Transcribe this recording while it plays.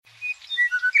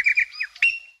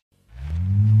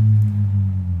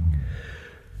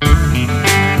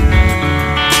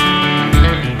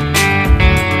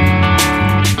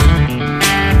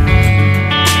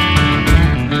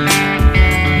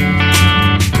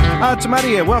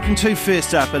Tamaria, welcome to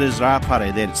First Up. It is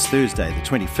Rāpare. That's Thursday, the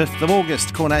 25th of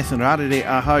August. Ko Nathan Rārere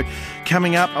aho.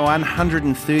 Coming up,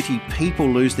 130 people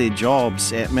lose their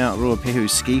jobs at Mount Ruapehu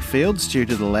ski fields due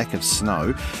to the lack of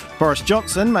snow. Boris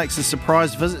Johnson makes a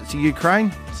surprise visit to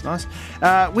Ukraine. It's nice.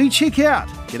 We check out,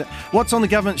 get it, what's on the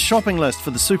government's shopping list for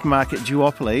the supermarket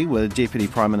duopoly with Deputy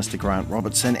Prime Minister Grant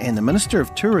Robertson, and the Minister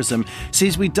of Tourism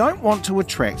says we don't want to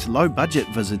attract low-budget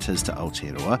visitors to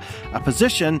Aotearoa, a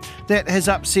position that has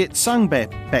upset some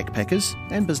backpackers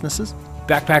and businesses.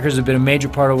 Backpackers have been a major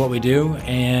part of what we do,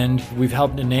 and we've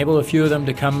helped enable a few of them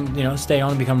to come, stay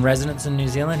on and become residents in New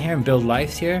Zealand here and build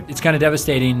lives here. It's kind of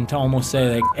devastating to almost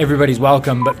say, like, everybody's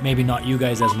welcome, but maybe not you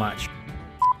guys as much.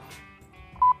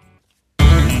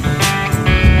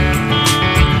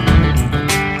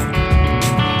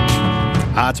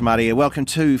 Tamaria, welcome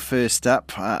to First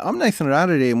Up. I'm Nathan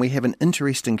Rārere, and we have an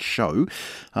interesting show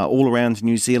all around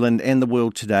New Zealand and the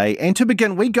world today. And to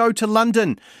begin, we go to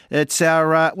London. It's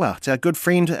our good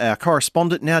friend, our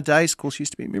correspondent nowadays. Of course,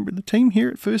 used to be a member of the team here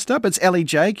at First Up. It's Ali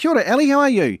J. Kia ora, Ali, how are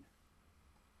you?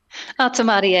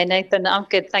 Tamaria, Nathan, I'm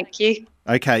good, thank you.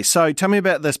 Okay, so tell me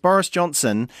about this. Boris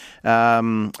Johnson,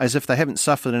 as if they haven't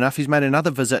suffered enough, he's made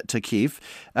another visit to Kiev.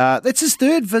 That's his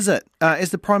third visit as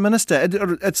the Prime Minister.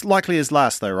 It's likely his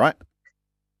last, though, right?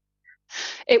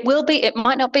 It will be. It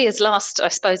might not be his last, I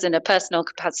suppose, in a personal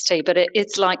capacity, but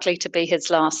it's likely to be his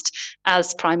last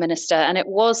as Prime Minister. And it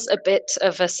was a bit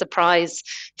of a surprise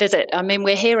visit. I mean,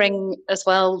 we're hearing as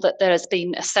well that there has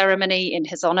been a ceremony in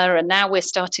his honour, and now we're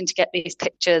starting to get these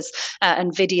pictures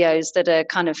and videos that are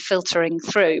kind of filtering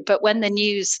through. But when the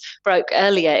news broke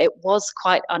earlier, it was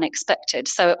quite unexpected.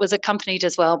 So it was accompanied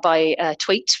as well by a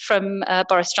tweet from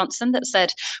Boris Johnson that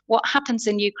said, "What happens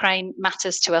in Ukraine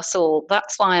matters to us all.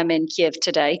 That's why I'm in Kiev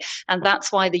today, and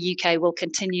that's why the UK will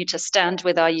continue to stand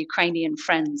with our Ukrainian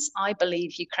friends. I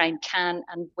believe Ukraine can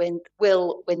and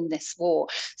will win this war."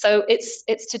 So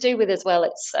it's to do with as well,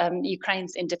 it's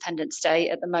Ukraine's Independence Day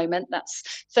at the moment.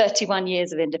 That's 31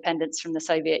 years of independence from the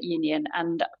Soviet Union,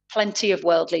 and plenty of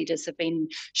world leaders have been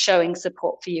showing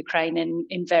support for Ukraine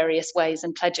in various ways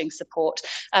and pledging support.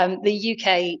 The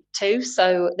UK too,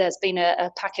 so there's been a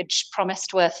package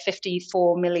promised worth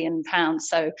 £54 million,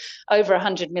 so over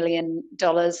 $100 million,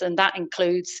 and that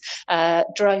includes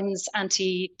drones,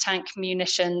 anti-tank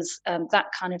munitions, that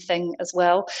kind of thing as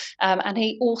well. And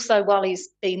he also, while he's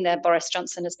been there, Boris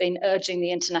Johnson has been urging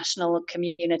the international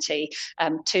community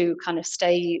to kind of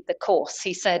stay the course.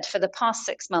 He said for the past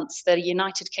 6 months, the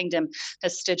United Kingdom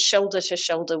has stood shoulder to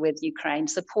shoulder with Ukraine,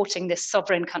 supporting this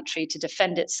sovereign country to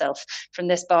defend itself from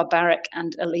this barbaric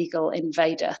and illegal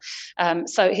invader.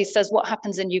 So he says what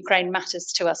happens in Ukraine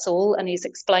matters to us all, and he's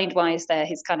explained why he's there.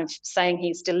 He's kind of saying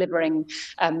he's delivering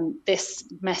this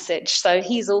message. So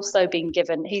he's also been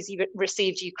he's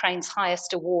received Ukraine's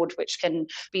highest award, which can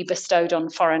be bestowed on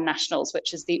foreign nationals,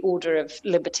 which is the Order of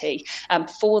Liberty,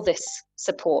 for this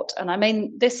support. And I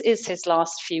mean, this is his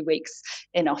last few weeks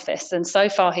in office, and so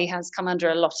far he has come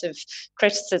under a lot of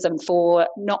criticism for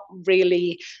not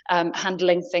really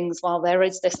handling things while there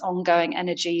is this ongoing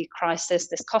energy crisis,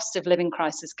 this cost of living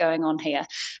crisis going on here.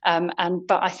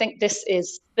 But I think this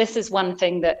is one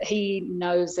thing that he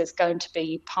knows is going to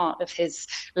be part of his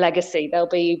legacy. There'll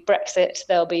be Brexit,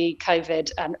 there'll be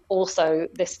COVID, and also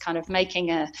this kind of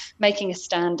making a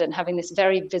stand and having this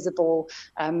very visible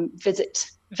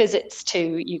visits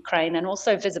to Ukraine, and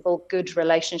also visible good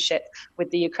relationship with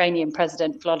the Ukrainian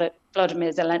President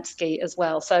Volodymyr Zelensky as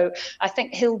well. So I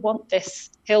think he'll want this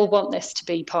to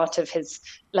be part of his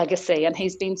legacy, and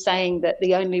he's been saying that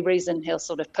the only reason he'll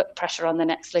sort of put pressure on the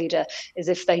next leader is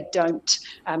if they don't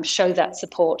show that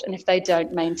support, and if they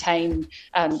don't maintain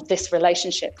this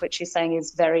relationship, which he's saying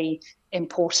is very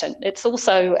important. It's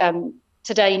also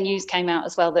today news came out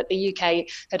as well that the UK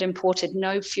had imported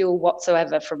no fuel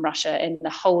whatsoever from Russia in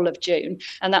the whole of June.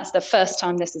 And that's the first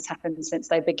time this has happened since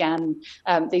they began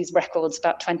these records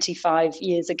about 25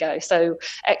 years ago. So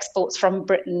exports from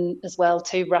Britain as well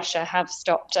to Russia have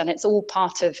stopped, and it's all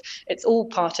part of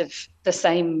the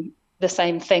same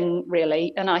thing,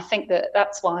 really. And I think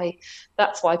that's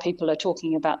why people are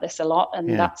talking about this a lot,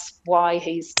 and that's why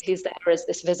he's there as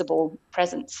this visible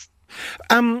presence.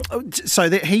 So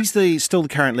he's still the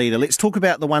current leader. Let's talk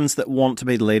about the ones that want to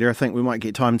be the leader. I think we might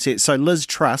get time to see it. So Liz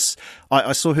Truss,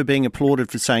 I saw her being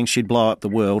applauded for saying she'd blow up the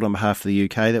world on behalf of the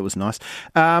UK. That was nice.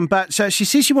 But so she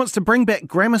says she wants to bring back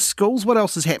grammar schools. What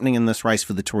else is happening in this race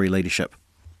for the Tory leadership?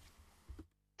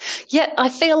 Yeah, I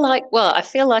feel like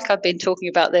I've been talking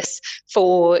about this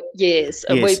for years.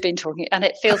 And Yes. we've been talking, and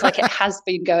it feels like it has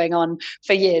been going on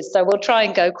for years. So we'll try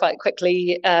and go quite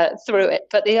quickly through it.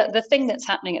 But the thing that's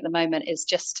happening at the moment is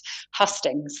just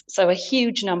hustings. So a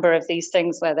huge number of these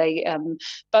things where they,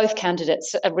 both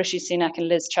candidates, Rishi Sunak and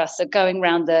Liz Truss, are going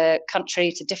around the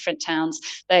country to different towns.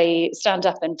 They stand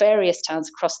up in various towns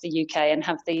across the UK and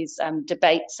have these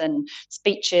debates and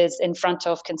speeches in front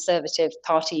of Conservative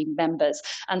Party members.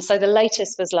 And so the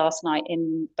latest was last night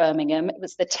in Birmingham. It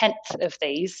was the 10th of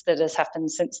these that has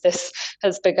happened since this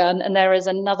has begun. And there is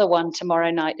another one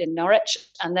tomorrow night in Norwich.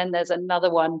 And then there's another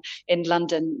one in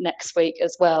London next week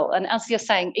as well. And as you're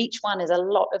saying, each one is a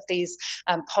lot of these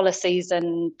policies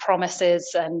and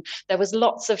promises. And there was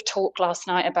lots of talk last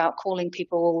night about calling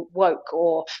people woke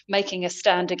or making a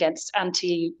stand against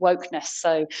anti-wokeness.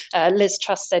 So Liz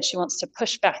Truss said she wants to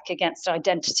push back against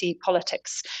identity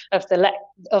politics of the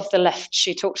left.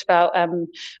 She talked about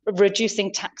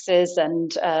reducing taxes,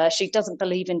 and she doesn't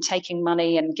believe in taking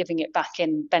money and giving it back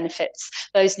in benefits.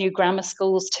 Those new grammar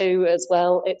schools too as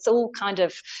well. It's all kind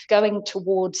of going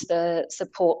towards the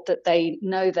support that they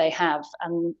know they have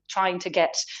and trying to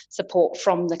get support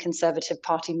from the Conservative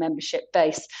Party membership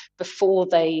base before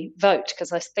they vote,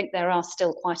 because I think there are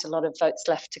still quite a lot of votes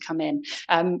left to come in.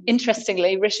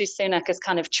 Interestingly, Rishi Sunak has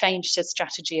kind of changed his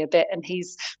strategy a bit, and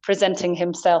he's presenting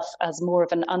himself as more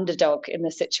of an underdog in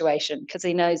the situation, because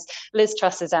he knows Liz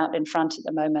Truss is out in front at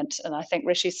the moment, and I think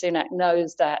Rishi Sunak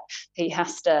knows that he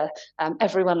has to,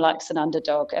 everyone likes an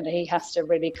underdog, and he has to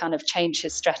really kind of change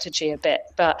his strategy a bit.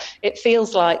 But it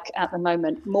feels like at the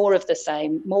moment more of the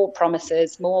same, more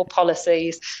promises, more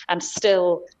policies, and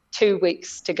still 2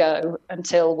 weeks to go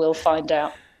until we'll find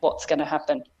out what's going to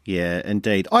happen. Yeah,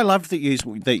 indeed. I loved that you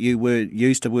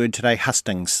used a word today,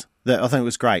 hustings. I think it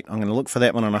was great. I'm going to look for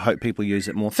that one, and I hope people use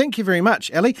it more. Thank you very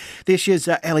much, Ali. There she is,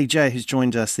 Ali J, who's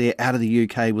joined us there out of the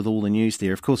UK with all the news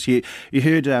there. Of course, you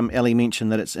heard Ali mention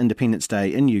that it's Independence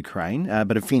Day in Ukraine,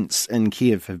 but events in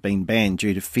Kiev have been banned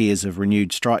due to fears of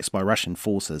renewed strikes by Russian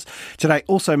forces. Today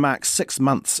also marks 6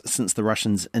 months since the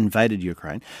Russians invaded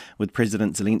Ukraine, with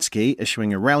President Zelensky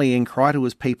issuing a rallying cry to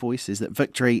his people. He says that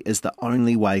victory is the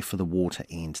only way for the war to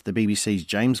end. The BBC's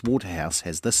James Waterhouse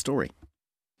has this story.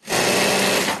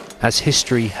 As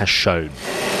history has shown,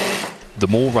 the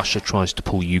more Russia tries to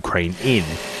pull Ukraine in,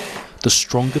 the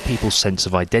stronger people's sense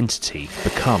of identity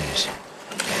becomes.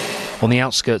 On the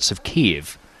outskirts of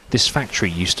Kiev, this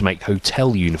factory used to make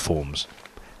hotel uniforms.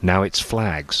 Now it's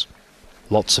flags.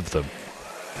 Lots of them.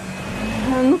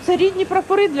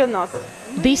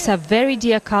 These are very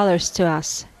dear colors to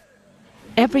us.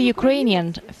 Every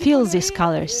Ukrainian feels these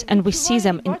colors, and we see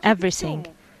them in everything.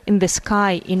 In the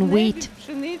sky, in wheat.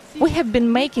 We have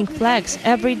been making flags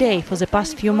every day for the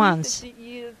past few months.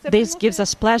 This gives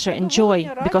us pleasure and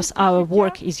joy because our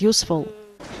work is useful.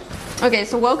 Okay,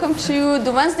 so welcome to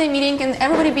the Wednesday meeting, and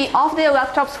everybody be off their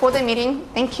laptops for the meeting.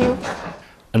 Thank you.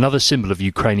 Another symbol of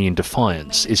Ukrainian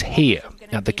defiance is here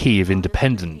at the Kyiv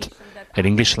Independent, an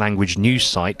English-language news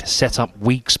site set up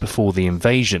weeks before the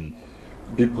invasion.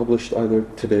 Be published either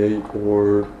today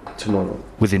or tomorrow.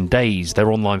 Within days,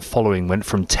 their online following went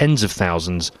from tens of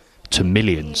thousands to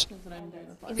millions.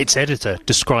 Its editor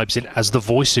describes it as the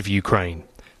voice of Ukraine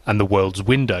and the world's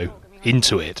window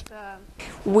into it.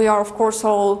 We are, of course,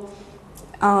 all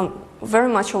very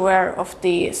much aware of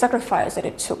the sacrifice that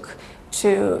it took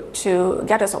to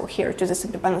get us all here to this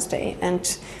Independence Day,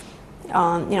 and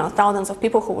thousands of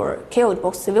people who were killed,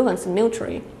 both civilians and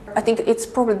military. I think it's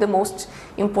probably the most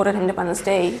important Independence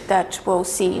Day that we'll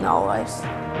see in our lives.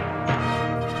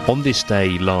 On this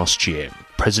day last year,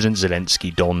 President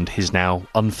Zelensky donned his now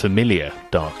unfamiliar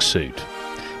dark suit,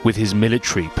 with his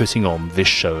military putting on this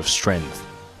show of strength.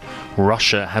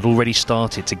 Russia had already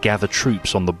started to gather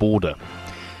troops on the border,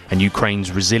 and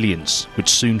Ukraine's resilience would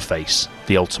soon face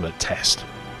the ultimate test.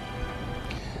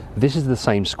 This is the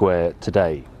same square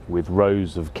today, with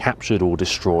rows of captured or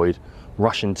destroyed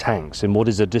Russian tanks in what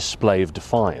is a display of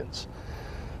defiance.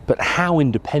 But how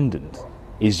independent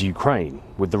is Ukraine,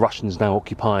 with the Russians now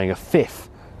occupying a fifth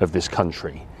of this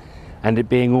country, and it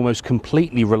being almost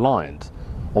completely reliant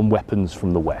on weapons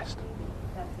from the West?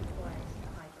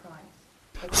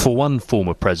 For one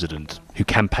former president who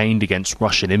campaigned against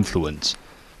Russian influence,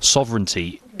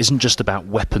 sovereignty isn't just about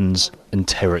weapons and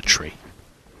territory.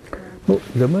 For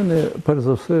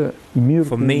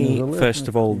me, first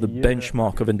of all, the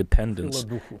benchmark of independence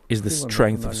is the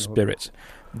strength of spirit,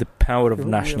 the power of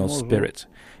national spirit.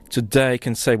 Today I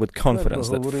can say with confidence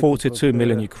that 42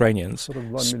 million Ukrainians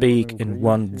speak in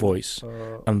one voice,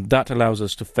 and that allows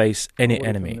us to face any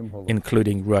enemy,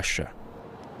 including Russia.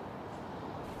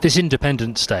 This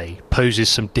Independence Day poses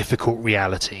some difficult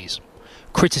realities.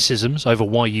 criticisms over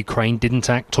why Ukraine didn't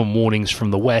act on warnings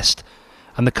from the West,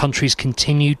 and the country's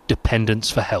continued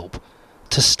dependence for help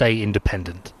to stay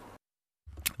independent.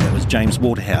 That was James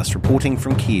Waterhouse reporting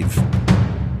from Kiev.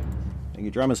 Thank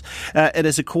you, drummers. It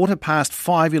is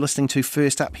 5:15. You're listening to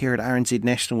First Up here at RNZ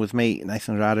National with me,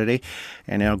 Nathan Rarere,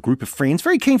 and our group of friends.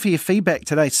 Very keen for your feedback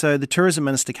today. So the Tourism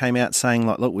Minister came out saying,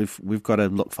 like, look, we've got to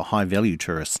look for high-value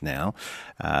tourists now.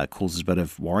 Causes a bit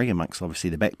of worry amongst,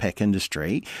 obviously, the backpack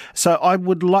industry. So I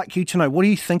would like you to know, what do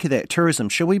you think of that tourism?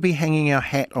 Should we be hanging our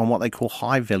hat on what they call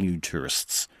high-value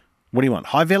tourists? What do you want?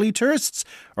 High-value tourists?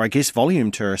 Or I guess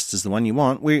volume tourists is the one you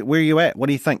want. Where are you at? What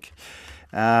do you think?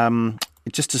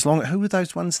 Just as long... Who were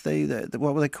those ones?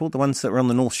 What were they called? The ones that were on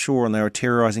the North Shore and they were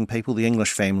terrorising people. The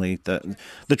English family. That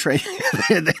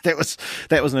was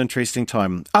an interesting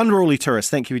time. Unruly tourists.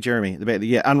 Thank you, Jeremy.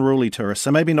 Unruly tourists. So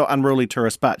maybe not unruly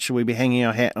tourists, but should we be hanging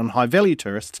our hat on high-value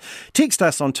tourists? Text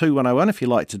us on 2101 if you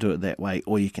like to do it that way,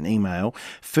 or you can email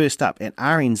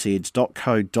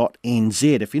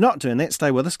firstup@rnz.co.nz. If you're not doing that,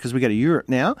 stay with us because we go to Europe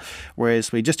now,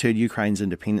 whereas we just heard Ukraine's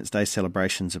Independence Day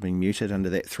celebrations have been muted under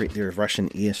that threat there of Russian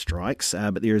airstrikes.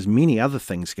 But there is many other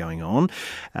things going on.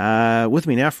 With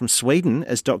me now from Sweden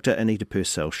is Dr. Anita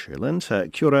Purcell-Sherland.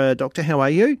 Kia ora, Doctor. How are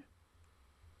you?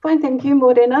 Fine, thank you,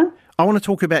 Morena. I want to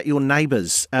talk about your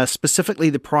neighbours, specifically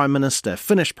the Prime Minister,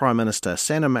 Finnish Prime Minister,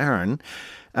 Sanna Marin,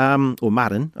 or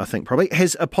Marin, I think probably,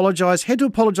 had to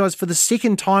apologise for the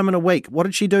second time in a week. What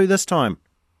did she do this time?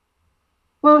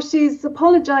 Well, she's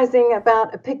apologising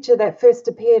about a picture that first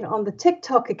appeared on the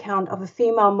TikTok account of a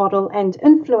female model and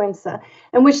influencer,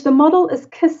 in which the model is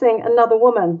kissing another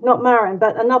woman, not Marin,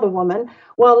 but another woman,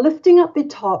 while lifting up their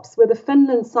tops with a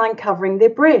Finland sign covering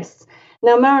their breasts.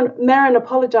 Now, Marin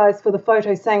apologised for the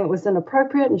photo, saying it was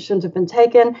inappropriate and shouldn't have been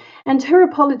taken, and her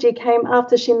apology came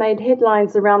after she made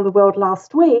headlines around the world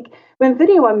last week when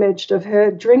video emerged of her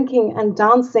drinking and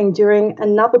dancing during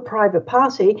another private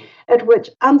party at which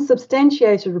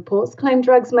unsubstantiated reports claim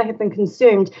drugs may have been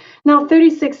consumed. Now,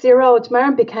 36-year-old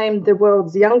Marin became the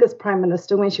world's youngest prime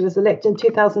minister when she was elected in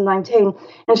 2019,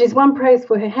 and she's won praise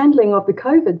for her handling of the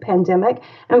COVID pandemic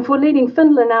and for leading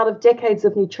Finland out of decades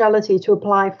of neutrality to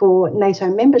apply for NATO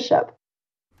membership.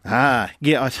 I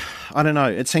don't know.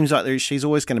 It seems like she's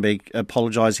always going to be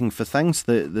apologising for things.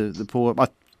 The poor...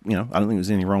 I don't think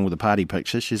there's anything wrong with the party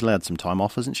picture. She's allowed some time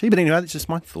off, isn't she? But anyway, that's just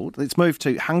my thought. Let's move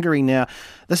to Hungary now.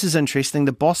 This is interesting.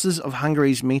 The bosses of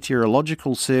Hungary's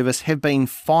meteorological service have been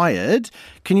fired.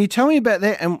 Can you tell me about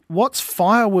that? And what's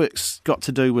fireworks got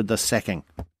to do with the sacking?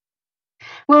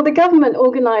 Well, the government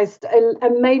organised a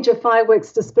major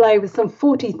fireworks display with some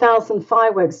 40,000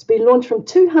 fireworks to be launched from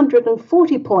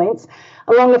 240 points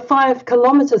along a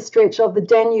 5-kilometre stretch of the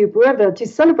Danube River to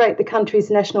celebrate the country's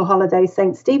national holiday,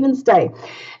 St. Stephen's Day.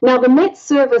 Now, the Met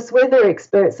Service weather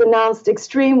experts announced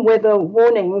extreme weather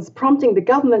warnings, prompting the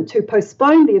government to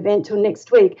postpone the event till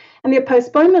next week. And the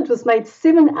postponement was made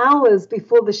 7 hours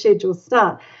before the scheduled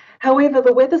start. However,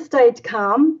 the weather stayed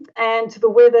calm and the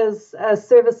weather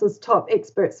service's top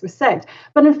experts were sacked.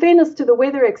 But in fairness to the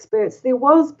weather experts, there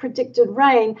was predicted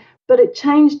rain, but it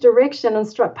changed direction and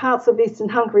struck parts of eastern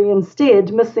Hungary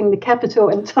instead, missing the capital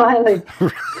entirely.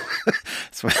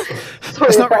 Sorry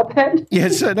about that. Yeah,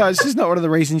 it's just not one of the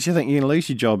reasons you think you're going to lose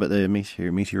your job at the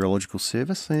meteorological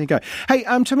service. There you go. Hey,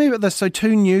 tell me about this. So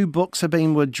 2 new books have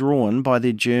been withdrawn by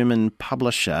their German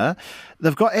publisher.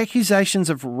 They've got accusations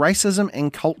of racism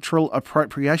and cultural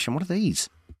appropriation. What are these?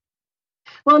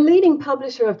 Well, leading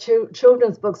publisher of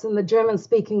children's books in the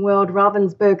German-speaking world,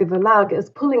 Ravensburger Verlag, is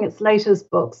pulling its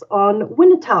latest books on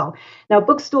Winterthur. Now,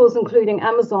 bookstores, including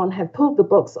Amazon, have pulled the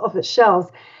books off its shelves.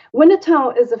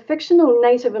 Winterthur is a fictional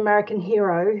Native American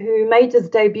hero who made his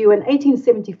debut in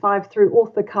 1875 through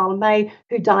author Karl May,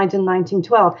 who died in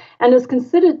 1912, and is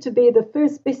considered to be the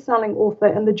first best-selling author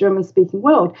in the German-speaking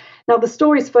world. Now, the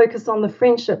stories focus on the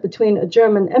friendship between a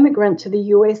German immigrant to the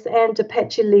US and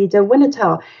Apache leader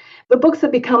Winterthur. The books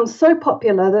have become so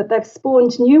popular that they've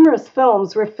spawned numerous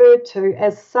films referred to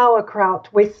as sauerkraut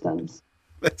westerns.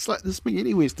 That's like the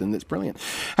spaghetti western. That's brilliant.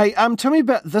 Hey, tell me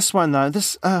about this one, though.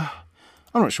 This, I'm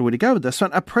not sure where to go with this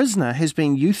one. A prisoner has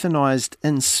been euthanized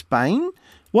in Spain.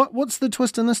 What's the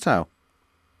twist in this tale?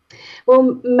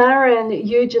 Well, Marin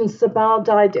Eugen Sabal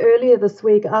died earlier this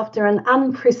week after an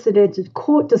unprecedented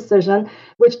court decision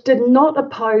which did not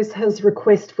oppose his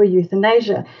request for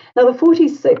euthanasia. Now, the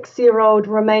 46-year-old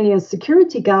Romanian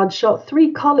security guard shot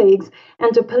 3 colleagues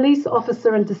and a police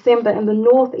officer in December in the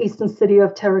northeastern city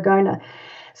of Tarragona.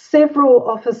 Several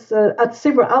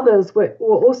others were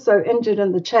also injured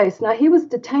in the chase. Now, he was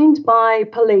detained by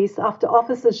police after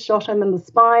officers shot him in the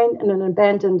spine in an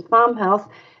abandoned farmhouse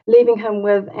leaving him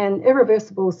with an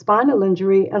irreversible spinal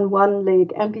injury and one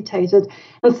leg amputated.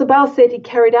 And Sabal said he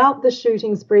carried out the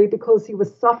shooting spree because he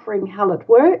was suffering hell at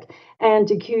work and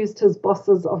accused his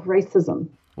bosses of racism.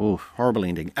 Oh, horrible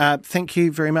ending. Thank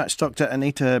you very much, Dr.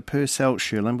 Anita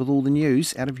Purcell-Sherlin, with all the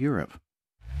news out of Europe.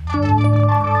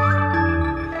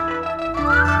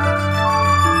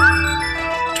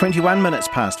 21 minutes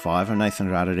past 5. I'm Nathan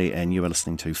Rarere and you are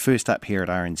listening to First Up here at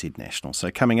RNZ National.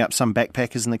 So coming up, some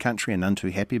backpackers in the country are none too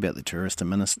happy about the tourism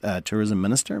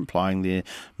minister, implying they're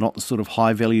not the sort of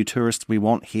high-value tourists we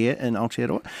want here in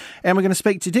Aotearoa. And we're going to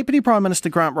speak to Deputy Prime Minister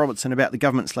Grant Robertson about the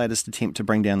government's latest attempt to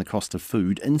bring down the cost of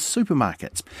food in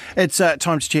supermarkets. It's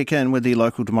time to check in with the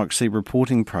Local Democracy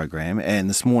Reporting Programme, and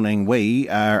this morning we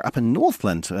are up in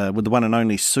Northland with the one and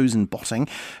only Susan Botting,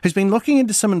 who's been looking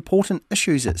into some important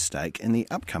issues at stake in the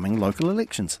upcoming local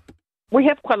elections. We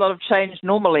have quite a lot of change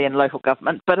normally in local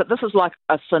government, but this is like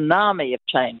a tsunami of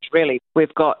change, really.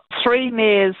 We've got 3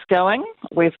 mayors going.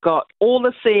 We've got all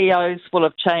the CEOs will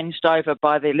have changed over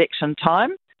by the election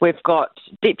time. We've got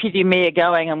deputy mayor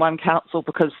going in one council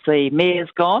because the mayor's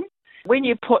gone. When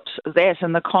you put that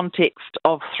in the context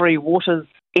of Three Waters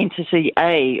Entity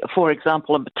A, for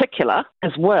example, in particular,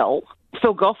 as well,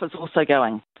 Phil Goff is also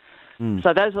going.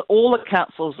 So those are all the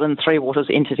councils in Three Waters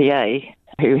Entity A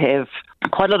who have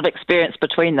quite a lot of experience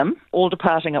between them, all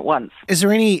departing at once. Is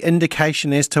there any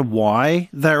indication as to why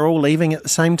they're all leaving at the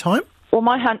same time? Well,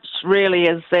 my hunch really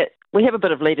is that we have a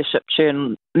bit of leadership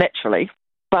churn naturally,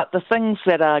 but the things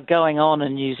that are going on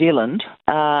in New Zealand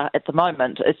at the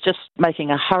moment, it's just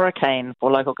making a hurricane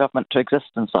for local government to exist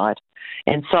inside.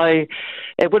 And so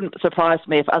it wouldn't surprise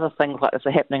me if other things like this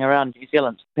are happening around New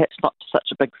Zealand, perhaps not to such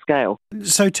a big scale.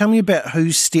 So tell me about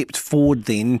who stepped forward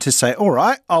then to say, all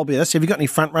right, I'll be this. Have you got any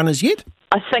front runners yet?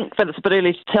 I think that it's a bit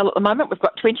early to tell at the moment. We've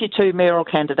got 22 mayoral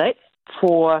candidates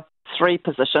for 3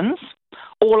 positions.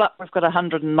 All up, we've got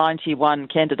 191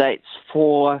 candidates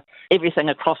for everything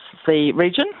across the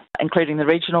region, including the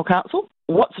regional council.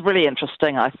 What's really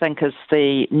interesting, I think, is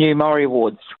the new Maori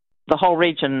wards. The whole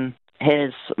region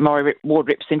has Maori ward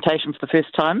representation for the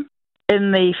first time.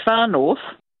 In the far north,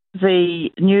 the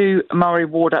new Maori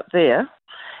ward up there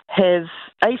has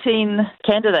 18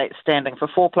 candidates standing for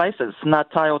 4 places. Ngā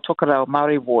Tai o Tokerau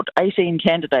Maori ward, 18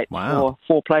 candidates for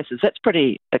 4 places. That's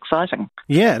pretty exciting.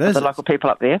 Yeah, it is. For the local people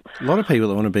up there. A lot of people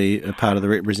that want to be a part of the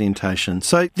representation.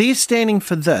 So they're standing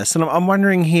for this, and I'm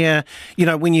wondering here, you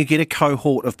know, when you get a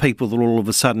cohort of people that all of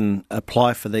a sudden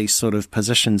apply for these sort of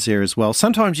positions there as well,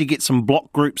 sometimes you get some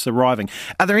block groups arriving.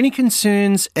 Are there any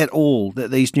concerns at all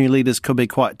that these new leaders could be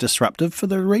quite disruptive for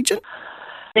the region?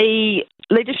 The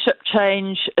leadership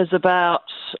change is about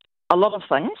a lot of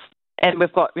things, and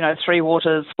we've got, Three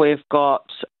Waters, we've got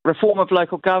reform of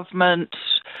local government,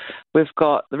 we've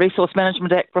got the Resource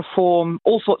Management Act reform,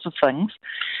 all sorts of things.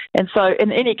 And so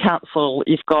in any council,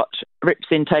 you've got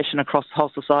representation across the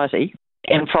whole society,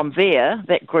 and from there,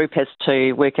 that group has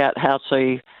to work out how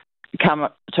to come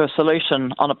to a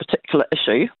solution on a particular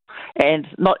issue. And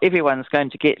not everyone's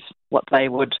going to get what they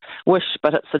would wish,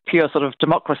 but it's a pure sort of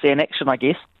democracy in action, I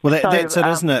guess. Well, that's it,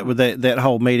 isn't it, with that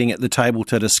whole meeting at the table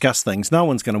to discuss things. No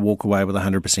one's going to walk away with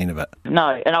 100% of it.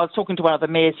 No, and I was talking to one of the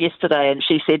mayors yesterday, and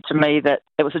she said to me that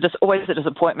it was always a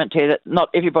disappointment to her that not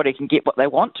everybody can get what they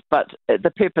want, but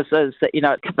the purpose is that,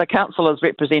 the council is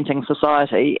representing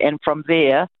society, and from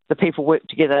there, the people work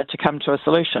together to come to a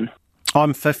solution.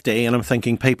 I'm 50 and I'm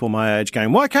thinking people my age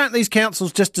going, why can't these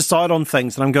councils just decide on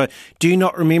things? And I'm going, do you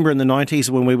not remember in the 90s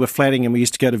when we were flatting and we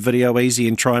used to go to Video Easy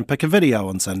and try and pick a video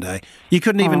on Sunday? You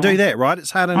couldn't even do that, right?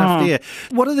 It's hard enough there.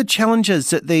 What are the challenges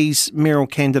that these mayoral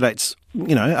candidates,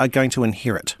 are going to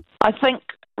inherit? I think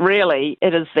really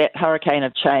it is that hurricane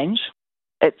of change.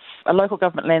 It's a local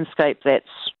government landscape that's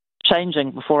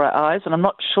changing before our eyes, and I'm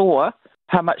not sure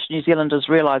how much New Zealanders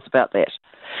realise about that.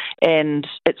 And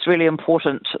it's really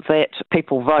important that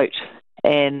people vote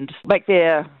and make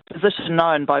their position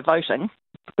known by voting,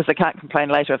 because they can't complain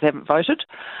later if they haven't voted.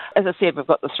 As I said, we've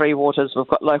got the Three Waters, we've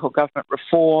got local government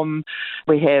reform,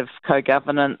 we have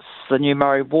co-governance, the new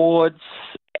Maori wards.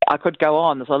 I could go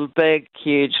on. There's a big,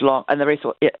 huge, long, and the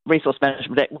Resource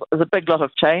Management Act. There's a big lot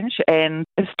of change, and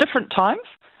it's different times.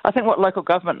 I think what local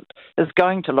government is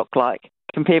going to look like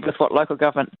compared with what local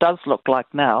government does look like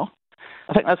now,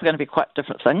 I think those are going to be quite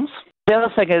different things. The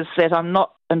other thing is that I'm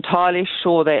not entirely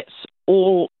sure that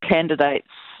all candidates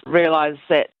realise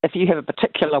that if you have a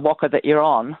particular waka that you're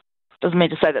on, doesn't mean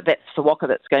to say that that's the waka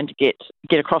that's going to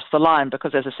get across the line,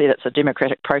 because, as I said, it's a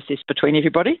democratic process between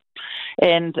everybody,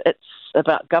 and it's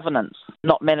about governance,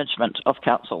 not management of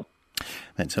council.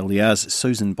 That's LDR's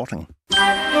Susan Botting.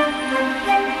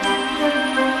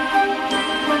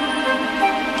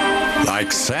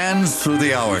 Like sands through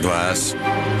the hourglass,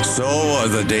 so are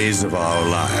the days of our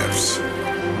lives.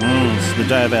 It's the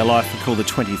day of our life we call the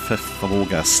 25th of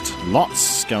August.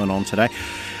 Lots going on today.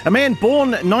 A man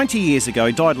born 90 years ago,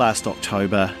 died last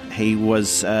October. He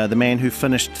was the man who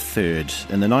finished third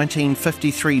in the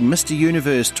 1953 Mr.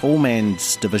 Universe Tall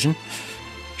Man's division.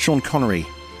 Sean Connery.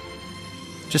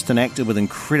 Just an actor with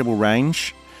incredible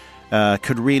range.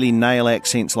 Could really nail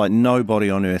accents like nobody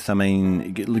on earth. I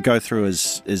mean, go through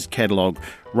his catalogue.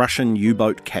 Russian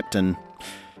U-boat captain,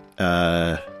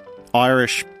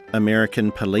 Irish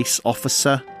American police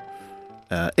officer,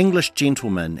 English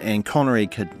gentleman, and Connery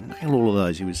could nail all of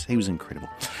those. He was incredible.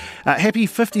 Happy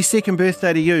 52nd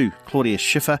birthday to you, Claudia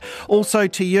Schiffer. Also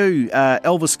to you,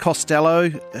 Elvis Costello,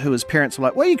 who his parents were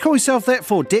like, what do you call yourself that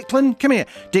for, Declan? Come here.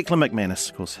 Declan McManus,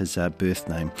 of course, his birth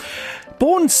name.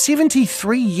 Born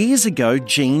 73 years ago,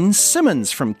 Gene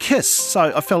Simmons from KISS.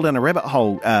 So I fell down a rabbit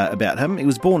hole about him. He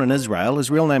was born in Israel.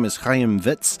 His real name is Chaim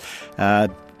Witz.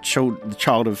 The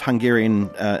child of Hungarian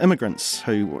immigrants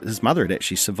who his mother had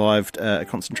actually survived a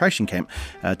concentration camp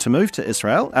to move to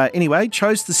Israel. Anyway,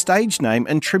 chose the stage name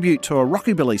in tribute to a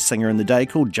rockabilly singer in the day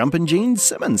called Jumpin' Gene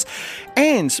Simmons.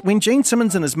 And when Gene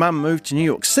Simmons and his mum moved to New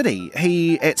York City,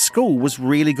 he at school was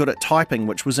really good at typing,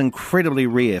 which was incredibly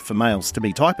rare for males to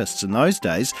be typists in those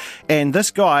days. And this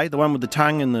guy, the one with the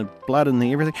tongue and the blood and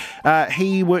the everything,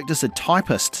 he worked as a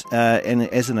typist and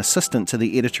as an assistant to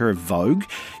the editor of Vogue.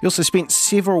 He also spent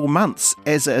several months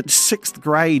as a 6th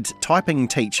grade typing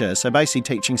teacher, so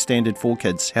basically teaching Standard 4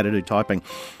 kids how to do typing.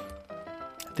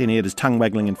 Then he had his tongue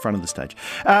waggling in front of the stage.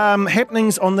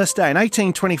 Happenings on this day. In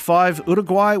 1825,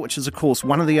 Uruguay, which is, of course,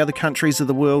 one of the other countries of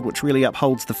the world which really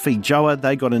upholds the Feijoa,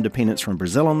 they got independence from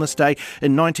Brazil on this day.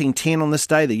 In 1910, on this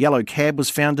day, the Yellow Cab was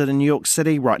founded in New York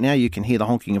City. Right now, you can hear the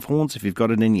honking of horns if you've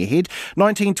got it in your head.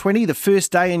 1920, the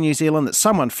first day in New Zealand that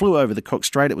someone flew over the Cook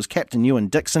Strait. It was Captain Ewan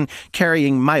Dixon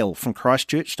carrying mail from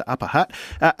Christchurch to Upper Hutt.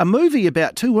 A movie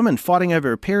about two women fighting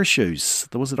over a pair of shoes,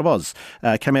 The Wizard of Oz,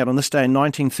 came out on this day in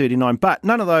 1939. But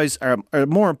none of those are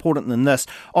more important than this.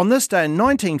 On this day in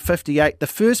 1958, the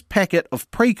first packet of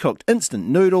pre-cooked instant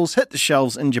noodles hit the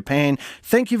shelves in Japan.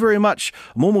 Thank you very much,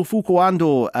 Momofuku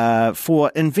Ando,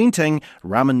 for inventing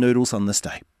ramen noodles on this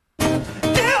day.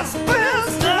 It's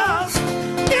business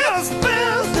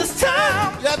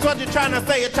time. That's what you're trying to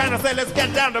say. You're trying to say, let's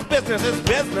get down to business. It's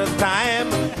business time.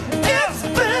 It's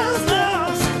business.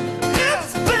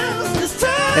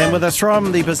 And with us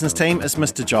from the business team is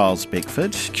Mr. Giles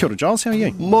Beckford. Kia ora, Giles, how are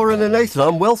you? Morning, Nathan.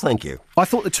 I'm well, thank you. I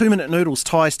thought the 2-minute noodles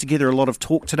ties together a lot of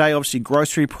talk today. Obviously,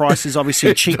 grocery prices,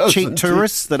 obviously cheap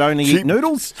tourists that only eat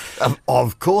noodles.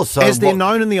 Of course. As they're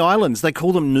known in the islands, they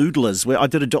call them noodlers. Where I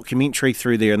did a documentary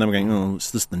through there and they were going, oh,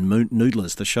 it's just the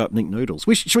noodlers, the sharp neck noodles.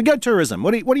 Should we go tourism?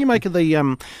 What do you make of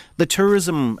the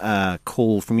tourism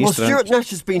call from yesterday? Well, Stuart Nash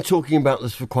has been talking about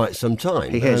this for quite some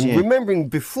time. He has, yeah. Remembering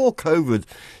before COVID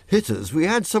hit us, we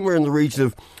had somewhere in the region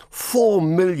of 4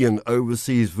 million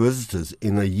overseas visitors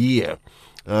in a year,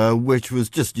 which was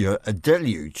just a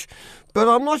deluge. But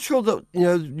I'm not sure that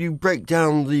you break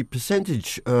down the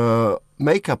percentage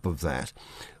makeup of that.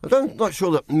 I'm not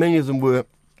sure that many of them were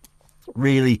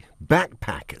really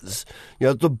backpackers.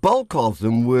 The bulk of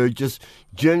them were just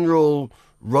general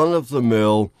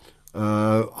run-of-the-mill,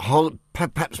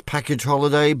 perhaps package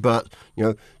holiday, but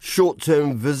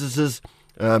short-term visitors.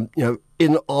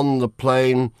 In on the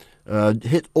plane,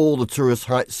 hit all the tourist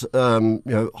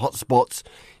hotspots,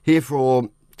 here for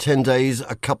 10 days,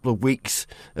 a couple of weeks,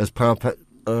 as perhaps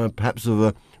of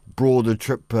a broader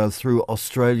trip through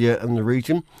Australia and the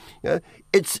region.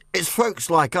 It's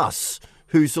folks like us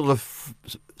who sort of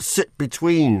sit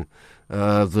between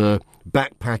the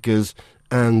backpackers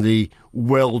and the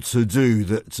well-to-do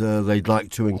that they'd like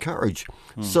to encourage.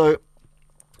 So,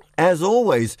 as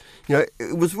always,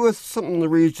 it was worth something in the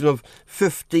region of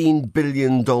 $15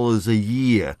 billion a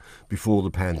year before the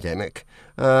pandemic.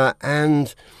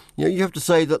 And you have to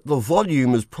say that the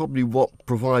volume is probably what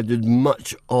provided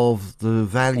much of the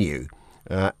value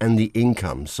and the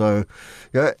income. So,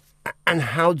 and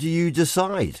how do you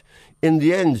decide? In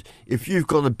the end, if you've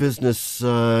got a business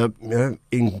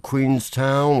in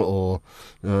Queenstown or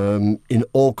in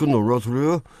Auckland or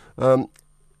Rotorua,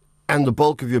 and the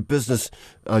bulk of your business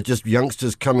are just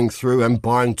youngsters coming through and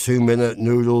buying 2-minute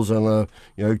noodles and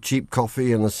a cheap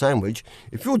coffee and a sandwich,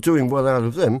 if you're doing well out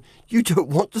of them, you don't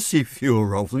want to see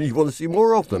fewer of them, you want to see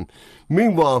more of them.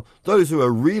 Meanwhile, those who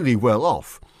are really well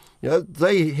off,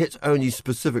 they hit only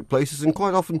specific places, and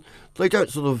quite often they don't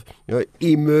sort of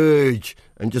emerge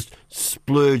and just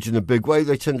splurge in a big way.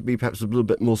 They tend to be perhaps a little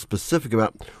bit more specific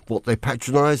about what they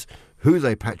patronise, who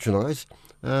they patronise.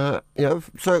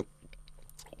 So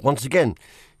once again,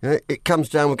 it comes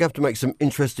down, we're going to have to make some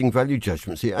interesting value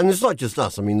judgments here. And it's not just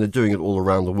us. I mean, they're doing it all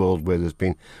around the world where there's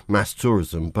been mass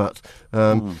tourism. But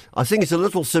I think it's a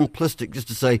little simplistic just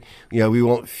to say, we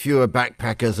want fewer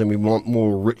backpackers and we want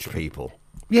more rich people.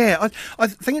 Yeah, I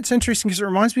think it's interesting because it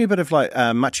reminds me a bit of like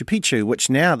Machu Picchu, which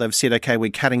now they've said, okay,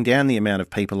 we're cutting down the amount of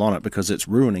people on it because it's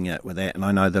ruining it with that. And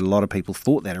I know that a lot of people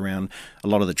thought that around a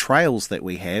lot of the trails that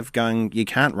we have, going, you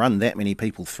can't run that many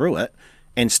people through it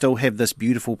and still have this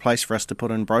beautiful place for us to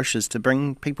put in brochures to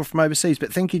bring people from overseas.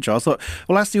 But thank you, Giles. Look,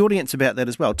 we'll ask the audience about that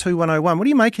as well. 2101, what do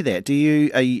you make of that?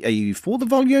 Are you for the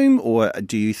volume, or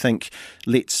do you think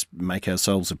let's make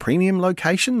ourselves a premium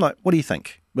location? Like, what do you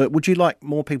think? But would you like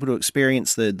more people to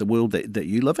experience the world that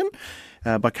you live in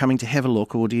by coming to have a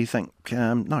look, or do you think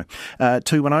no?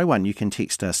 2101, you can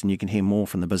text us and you can hear more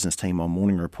from the business team on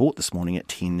Morning Report this morning at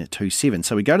 10:27.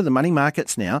 So we go to the money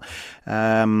markets now,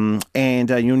 and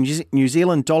your New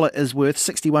Zealand dollar is worth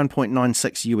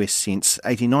 61.96 US cents,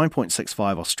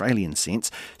 89.65 Australian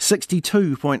cents,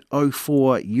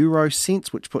 62.04 Euro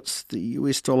cents, which puts the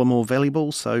US dollar more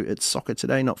valuable. So it's soccer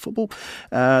today, not football.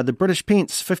 The British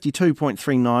pence,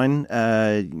 52.39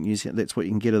 New Zealand. That's what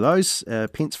you can get of those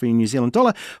pence for your New Zealand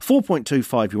dollar.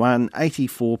 4.25 yuan,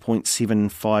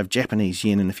 84.75 Japanese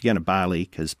yen. And if you're going to Bali,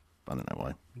 because I don't know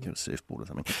why, you get a surfboard or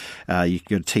something, you can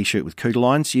get a t-shirt with Kuta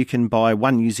lines. You can buy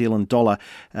 $1 New Zealand dollar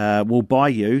will buy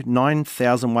you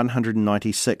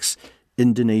 9,196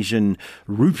 Indonesian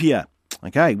rupiah.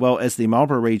 Okay, well, as the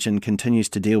Marlborough region continues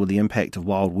to deal with the impact of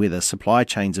wild weather, supply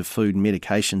chains of food and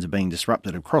medications are being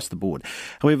disrupted across the board.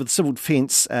 However, the Civil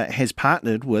Defence has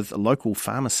partnered with local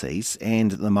pharmacies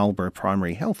and the Marlborough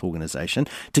Primary Health Organisation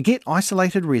to get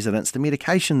isolated residents the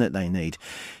medication that they need.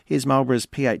 Here's Marlborough's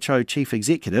PHO Chief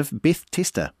Executive, Beth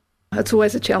Tester. It's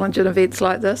always a challenge in events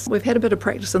like this. We've had a bit of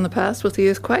practice in the past with the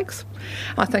earthquakes.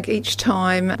 I think each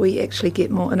time we actually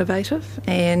get more innovative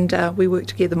and we work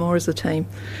together more as a team.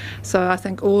 So I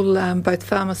think all, both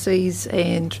pharmacies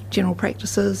and general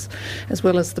practices, as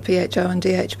well as the PHO and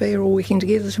DHB, are all working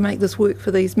together to make this work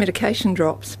for these medication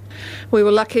drops. We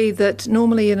were lucky that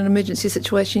normally in an emergency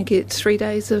situation you get 3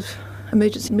 days of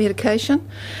emergency medication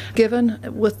given.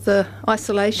 With the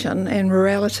isolation and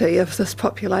rurality of this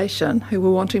population who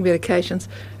were wanting medications,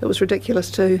 it was ridiculous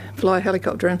to fly a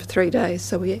helicopter in for 3 days.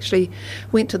 So we actually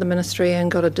went to the ministry and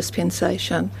got a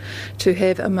dispensation to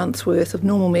have a month's worth of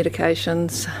normal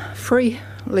medications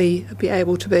freely be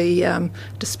able to be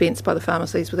dispensed by the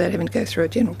pharmacies without having to go through a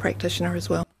general practitioner as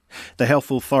well. The Health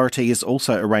Authority is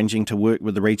also arranging to work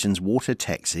with the region's water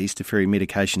taxis to ferry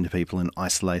medication to people in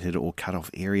isolated or cut-off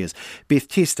areas. Beth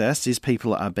Tester says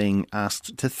people are being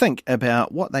asked to think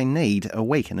about what they need a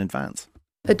week in advance.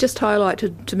 It just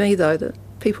highlighted to me, though, that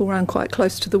people run quite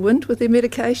close to the wind with their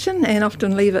medication and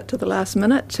often leave it to the last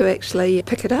minute to actually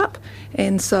pick it up.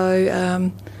 And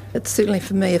so it's certainly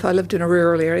for me, if I lived in a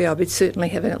rural area, I'd be certainly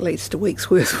having at least a week's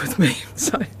worth with me.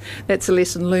 So that's a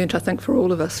lesson learnt, I think, for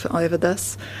all of us over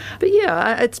this. But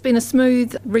yeah, it's been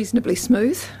reasonably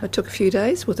smooth. It took a few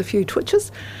days with a few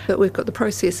twitches, but we've got the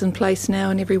process in place now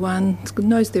and everyone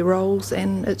knows their roles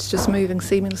and it's just moving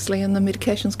seamlessly and the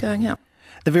medication's going out.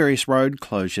 The various road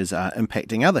closures are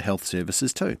impacting other health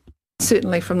services too.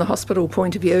 Certainly from the hospital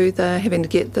point of view, they're having to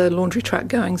get the laundry truck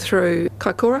going through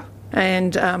Kaikoura.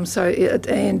 And then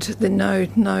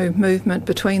no movement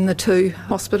between the two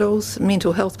hospitals.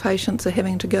 Mental health patients are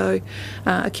having to go,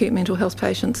 acute mental health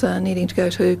patients are needing to go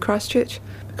to Christchurch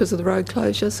because of the road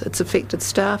closures. It's affected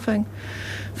staffing.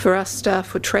 For us,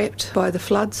 staff were trapped by the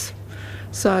floods.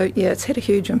 So yeah, it's had a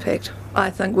huge impact. I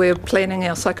think we're planning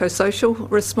our psychosocial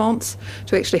response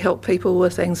to actually help people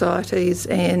with anxieties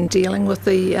and dealing with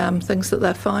the things that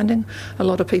they're finding. A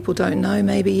lot of people don't know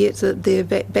maybe yet that their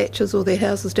batches or their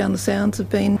houses down the Sounds have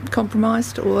been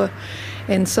compromised,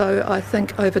 and so I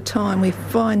think over time we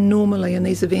find normally in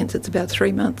these events it's about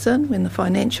 3 months in when the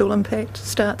financial impact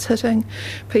starts hitting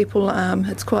people.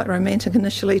 It's quite romantic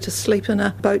initially to sleep in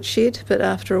a boat shed, but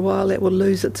after a while that will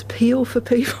lose its appeal for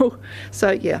people.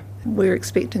 So yeah, we're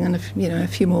expecting in a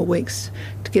few more weeks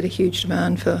to get a huge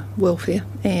demand for welfare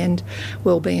and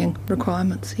wellbeing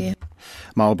requirements here.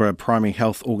 Marlborough Primary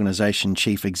Health Organisation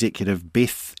Chief Executive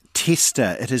Beth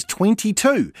Tester. It is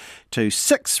 22 to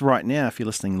 6 right now. If you're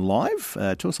listening live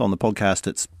to us on the podcast,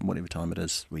 it's whatever time it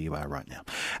is where you are right now.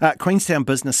 Queenstown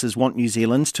businesses want New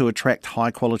Zealanders to attract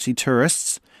high-quality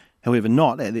tourists, however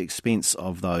not at the expense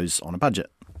of those on a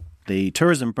budget. The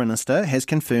tourism minister has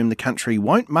confirmed the country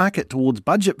won't market towards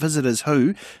budget visitors who,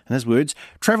 in his words,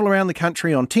 travel around the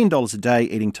country on $10 a day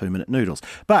eating 2-minute noodles,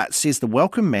 but says the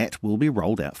welcome mat will be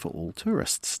rolled out for all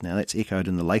tourists. Now, that's echoed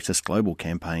in the latest global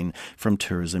campaign from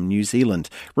Tourism New Zealand.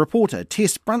 Reporter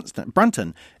Tess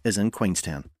Brunton is in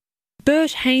Queenstown.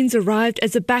 Bert Haynes arrived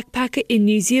as a backpacker in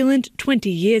New Zealand 20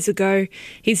 years ago.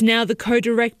 He's now the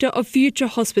co-director of Future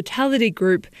Hospitality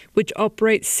Group, which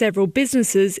operates several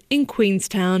businesses in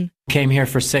Queenstown. Came here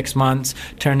for 6 months,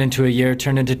 turned into a year,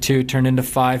 turned into 2, turned into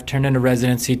 5, turned into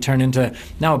residency, turned into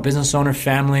now a business owner,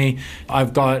 family.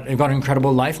 I've got an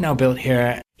incredible life now built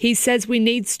here. He says we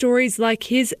need stories like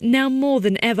his now more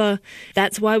than ever.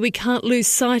 That's why we can't lose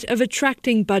sight of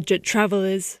attracting budget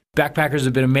travellers. Backpackers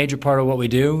have been a major part of what we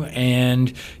do,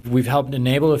 and we've helped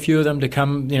enable a few of them to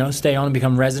come, stay on and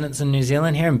become residents in New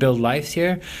Zealand here and build lives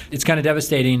here. It's kind of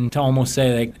devastating to almost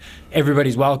say like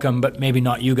everybody's welcome, but maybe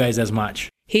not you guys as much.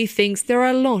 He thinks there are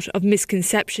a lot of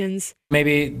misconceptions.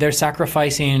 Maybe they're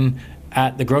sacrificing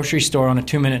at the grocery store on a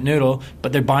 2-minute noodle,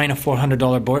 but they're buying a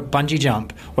 $400 bungee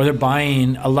jump, or they're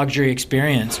buying a luxury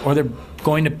experience, or they're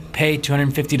going to pay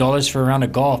 $250 for a round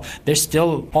of golf. There's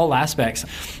still all aspects.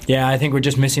 Yeah, I think we're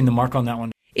just missing the mark on that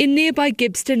one. In nearby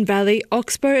Gibbston Valley,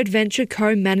 Oxbow Adventure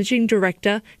Co. Managing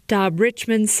Director Darb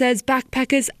Richmond says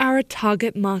backpackers are a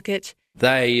target market.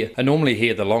 They are normally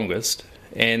here the longest,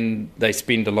 and they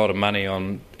spend a lot of money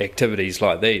on activities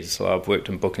like these. So I've worked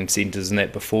in booking centres and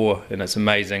that before, and it's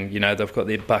amazing. They've got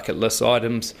their bucket list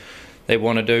items they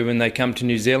want to do when they come to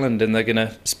New Zealand, and they're going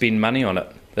to spend money on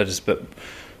it. They're just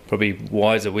probably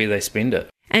wiser where they spend it.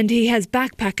 And he has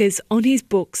backpackers on his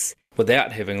books.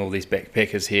 Without having all these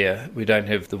backpackers here, we don't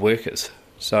have the workers.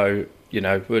 So,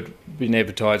 we've been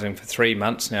advertising for 3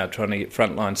 months now, trying to get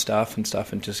frontline staff and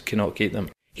stuff, and just cannot get them.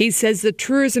 He says the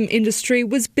tourism industry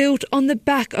was built on the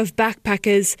back of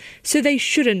backpackers, so they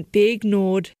shouldn't be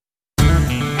ignored.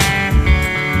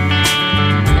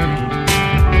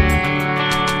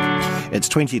 It's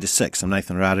 20 to 6. I'm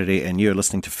Nathan Rarere, and you're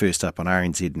listening to First Up on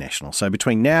RNZ National. So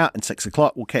between now and 6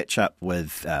 o'clock, we'll catch up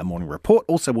with Morning Report.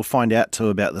 Also, we'll find out too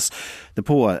about the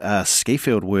poor ski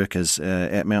field workers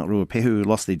at Mount Ruapehu who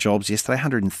lost their jobs yesterday,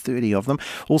 130 of them.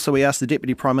 Also, we asked the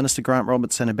Deputy Prime Minister Grant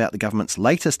Robertson about the government's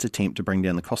latest attempt to bring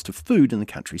down the cost of food in the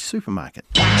country's supermarket.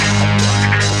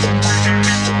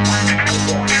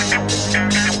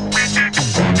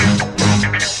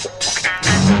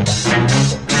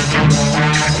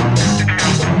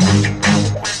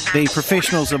 The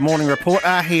professionals of Morning Report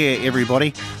are here,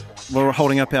 everybody. We're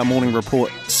holding up our Morning Report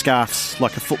scarves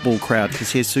like a football crowd because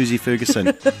here's Susie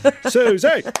Ferguson.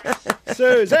 Susie!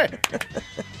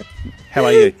 How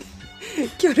are you?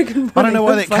 Kia ora, good morning. I don't know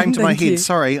why that fine, came to my thank head. you.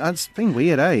 Sorry, it's been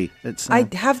weird, eh? I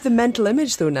have the mental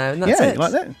image though now, and that's yeah, it.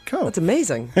 like that? Cool. That's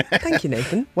amazing. Thank you,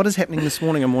 Nathan. What is happening this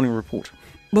morning on Morning Report?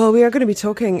 Well, we are going to be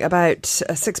talking about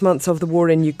 6 months of the war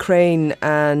in Ukraine,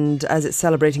 and as it's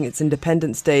celebrating its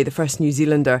Independence Day, the first New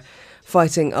Zealander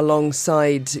fighting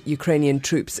alongside Ukrainian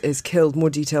troops is killed. More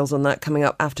details on that coming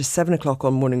up after 7 o'clock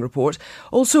on Morning Report.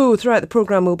 Also, throughout the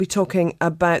programme, we'll be talking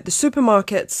about the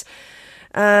supermarkets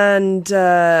and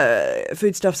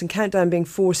Foodstuffs and Countdown being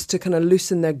forced to kind of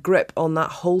loosen their grip on that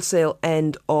wholesale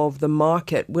end of the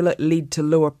market. Will it lead to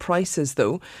lower prices,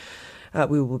 though?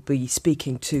 We will be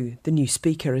speaking to the new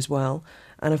speaker as well.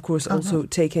 And, of course, also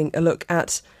taking a look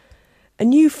at a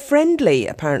new friendly,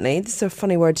 apparently, this is a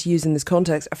funny word to use in this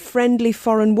context, a friendly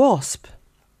foreign wasp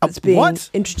that's being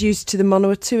introduced to the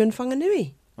Manawatu and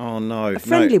Whanganui. Oh, no. A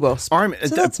friendly wasp.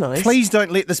 So that's nice. Please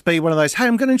don't let this be one of those, hey,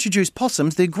 I'm going to introduce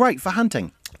possums. They're great for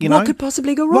hunting. What could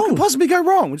possibly go wrong? What could possibly go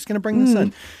wrong? We're just going to bring this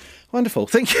in. Wonderful.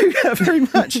 Thank you very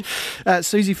much.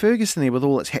 Susie Ferguson there with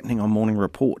all that's happening on Morning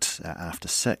Report after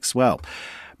 6. Well,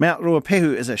 Mount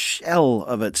Ruapehu is a shell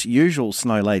of its usual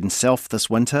snow-laden self this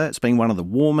winter. It's been one of the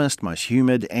warmest, most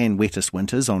humid and wettest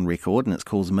winters on record, and it's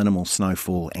caused minimal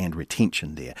snowfall and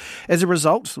retention there. As a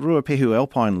result, Ruapehu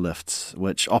Alpine Lifts,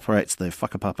 which operates the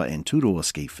Whakapapa and Turoa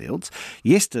ski fields,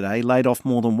 yesterday laid off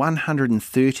more than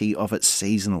 130 of its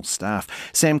seasonal staff.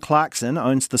 Sam Clarkson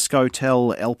owns the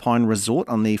Scotel Alpine Resort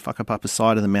on the Whakapapa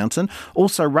side of the mountain,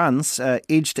 also runs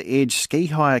Edge to Edge Ski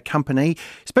Hire Company.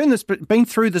 He's been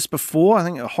through this before. I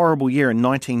think a horrible year in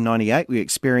 1998. We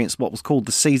experienced what was called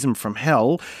the season from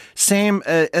hell. Sam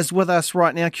is with us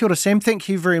right now. Kia ora, Sam. Thank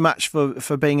you very much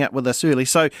for being up with us early.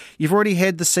 So you've already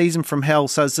had the season from hell.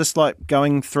 So is this like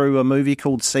going through a movie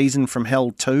called Season from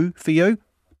Hell 2 for you?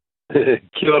 Kia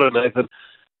ora, Nathan.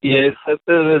 Yes, it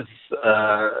is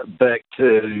back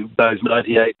to those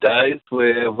 98 days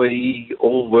where we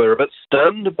all were a bit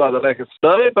stunned by the lack of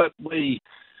snow, but we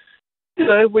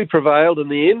prevailed in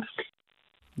the end.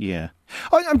 Yeah.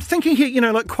 I'm thinking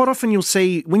here, like quite often you'll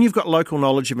see when you've got local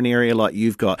knowledge of an area like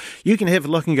you've got, you can have a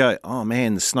look and go, oh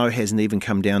man, the snow hasn't even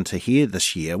come down to here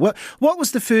this year. What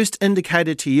was the first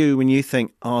indicator to you when you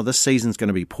think, oh, this season's going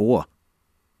to be poor?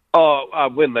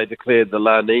 When they declared the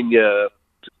La Nina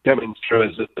coming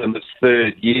through in its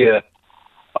third year,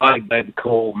 I made the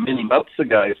call many months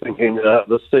ago thinking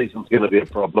this season's going to be a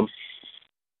problem.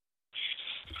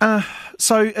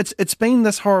 So it's been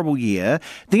this horrible year.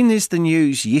 Then there's the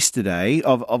news yesterday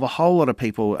of a whole lot of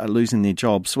people losing their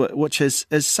jobs, which is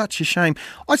such a shame.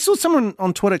 I saw someone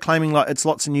on Twitter claiming like it's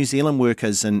lots of New Zealand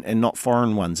workers and not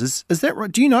foreign ones. Is that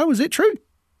right? Do you know? Is that true?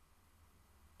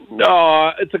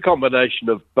 No, it's a combination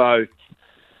of both.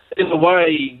 In a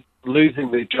way,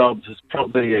 losing their jobs is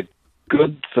probably a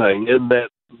good thing in that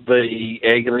the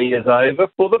agony is over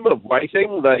for them of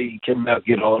waiting. They can now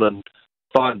get on and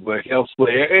find work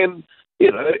elsewhere. And,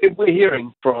 we're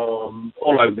hearing from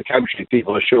all over the country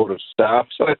people are short of staff.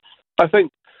 So I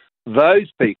think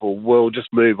those people will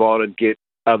just move on and get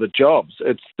other jobs.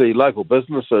 It's the local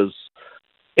businesses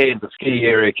and the ski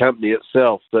area company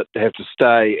itself that have to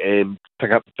stay and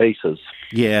pick up the pieces.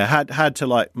 Yeah, hard to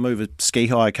like move a ski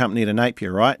hire company to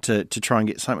Napier, right, to try and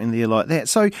get something there like that.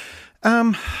 So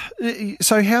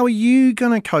how are you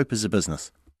going to cope as a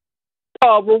business?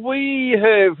 Oh, well, we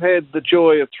have had the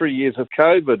joy of 3 years of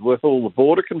COVID with all the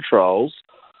border controls,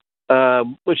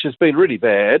 which has been really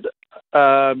bad.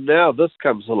 Now this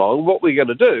comes along. What we're going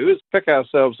to do is pick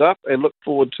ourselves up and look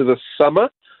forward to the summer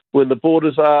when the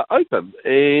borders are open,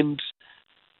 and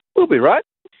we'll be right.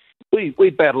 We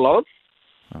battle on.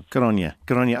 Oh, good on you.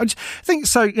 Good on you. I just think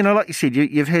so, like you said,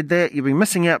 you've had that, you've been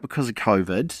missing out because of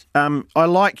COVID. I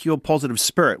like your positive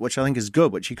spirit, which I think is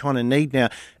good, which you kind of need now.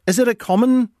 Is it a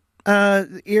common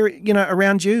area,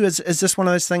 around you? Is this one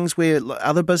of those things where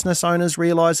other business owners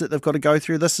realise that they've got to go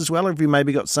through this as well, or have you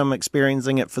maybe got some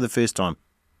experiencing it for the first time?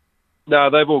 No,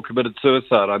 they've all committed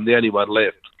suicide. I'm the only one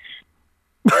left.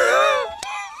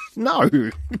 No,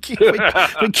 we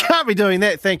can't be doing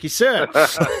that, thank you, sir,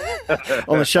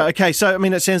 on the show. Okay, so,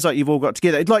 it sounds like you've all got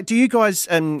together. Like, do you guys,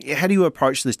 how do you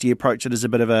approach this? Do you approach it as a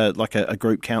bit of a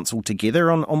group council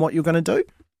together on what you're going to do?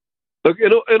 Look,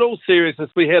 in all seriousness,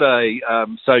 we had a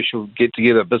social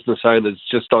get-together business owners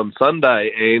just on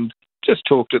Sunday and just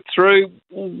talked it through.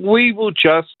 We will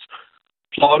just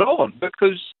plod on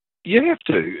because you have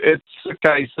to. It's a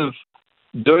case of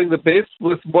doing the best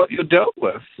with what you're dealt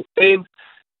with. And,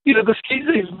 the ski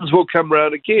seasons will come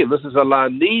round again. This is a La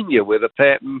Nina weather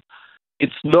pattern.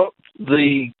 It's not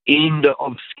the end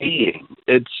of skiing.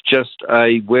 It's just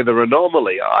a weather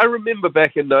anomaly. I remember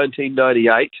back in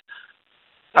 1998,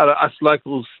 us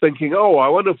locals thinking, I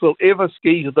wonder if we'll ever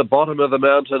ski to the bottom of the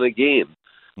mountain again.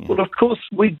 Yeah. Well, of course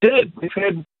we did. We've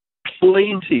had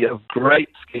plenty of great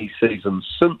ski seasons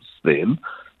since then,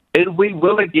 and we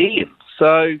will again.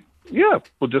 So, yeah,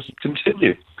 we'll just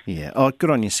continue. Yeah. Oh,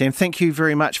 good on you, Sam. Thank you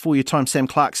very much for your time. Sam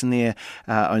Clarkson there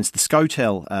owns the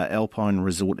Scotel Alpine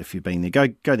Resort, if you've been there.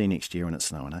 Go there next year when it's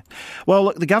snowing, eh? Well,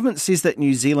 look, the government says that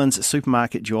New Zealand's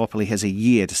supermarket duopoly has a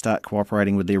year to start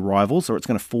cooperating with their rivals, or it's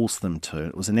going to force them to.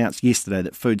 It was announced yesterday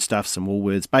that Foodstuffs and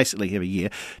Woolworths basically have a year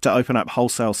to open up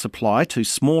wholesale supply to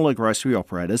smaller grocery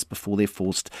operators before they're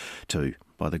forced to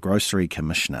by the Grocery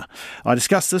Commissioner. I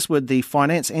discussed this with the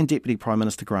Finance and Deputy Prime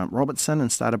Minister Grant Robertson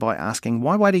and started by asking,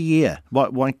 why wait a year?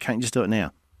 Why can't you just do it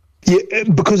now? Yeah,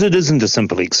 because it isn't a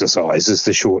simple exercise is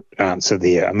the short answer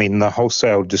there. The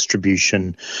wholesale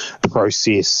distribution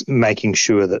process, making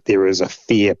sure that there is a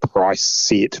fair price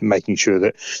set, making sure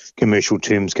that commercial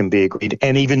terms can be agreed,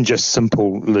 and even just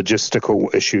simple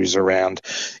logistical issues around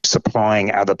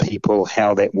supplying other people,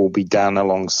 how that will be done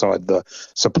alongside the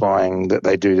supplying that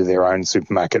they do to their own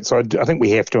supermarkets. So I think we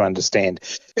have to understand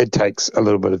it takes a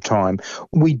little bit of time.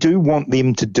 We do want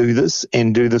them to do this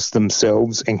and do this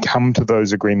themselves and come to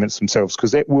those agreements themselves,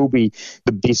 because that will be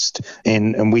the best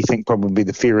and we think probably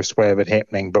the fairest way of it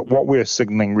happening. But what we're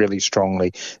signalling really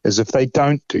strongly is if they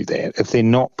don't do that, if they're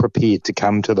not prepared to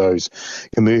come to those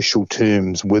commercial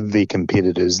terms with their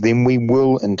competitors, then we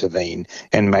will intervene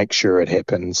and make sure it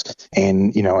happens.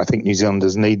 And, I think New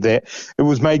Zealanders need that. It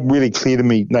was made really clear to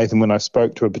me, Nathan, when I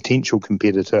spoke to a potential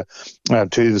competitor to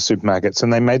the supermarkets,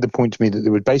 and they made the point to me that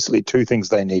there were basically two things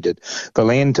they needed: the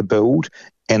land to build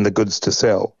and the goods to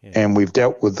sell. Yeah. And we've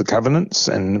dealt with the covenants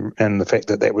and the fact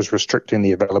that was restricting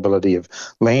the availability of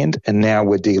land, and now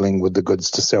we're dealing with the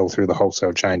goods to sell through the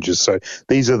wholesale changes. So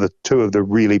these are the two of the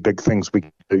really big things we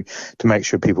can do to make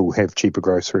sure people have cheaper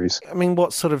groceries.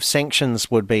 What sort of sanctions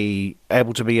would be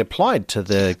able to be applied to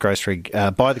the grocery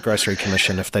by the Grocery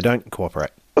Commission if they don't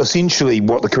cooperate? Essentially,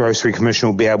 what the Grocery Commission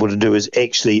will be able to do is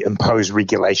actually impose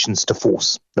regulations to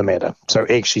force the matter. So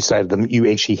actually say to them,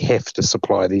 you actually have to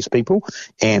supply these people,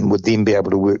 and would then be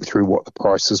able to work through what the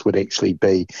prices would actually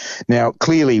be. Now,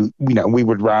 clearly, we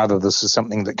would rather this is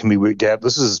something that can be worked out.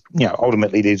 This is,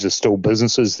 ultimately these are still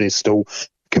businesses, they're still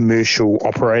commercial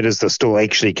operators, they're still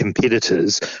actually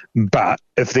competitors, but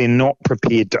if they're not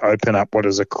prepared to open up what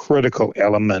is a critical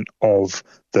element of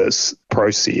this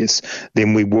process,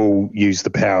 then we will use the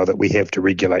power that we have to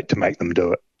regulate to make them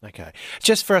do it. Okay.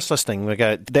 Just for us listening, we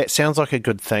go, that sounds like a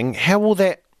good thing. How will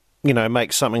that,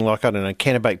 make something like, I don't know, a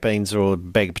can of baked beans or a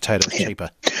bag of potatoes cheaper?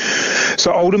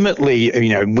 So ultimately,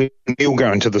 when we'll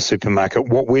go into the supermarket,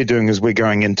 what we're doing is we're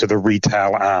going into the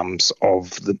retail arms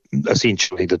of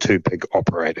essentially the two big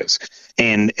operators.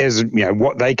 And as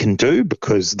what they can do,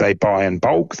 because they buy in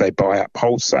bulk, they buy up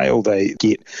wholesale, they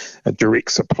get a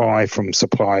direct supply from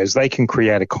suppliers, they can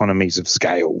create economies of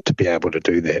scale to be able to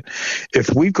do that.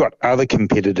 If we've got other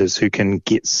competitors who can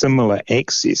get similar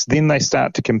access, then they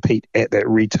start to compete at that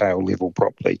retail level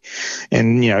properly.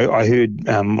 And, I heard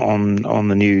on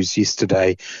the news yesterday,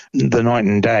 the Night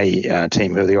and Day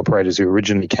team, who are the operators who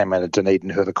originally came out of Dunedin,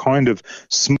 who are the kind of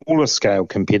smaller scale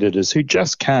competitors who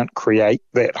just can't create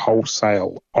that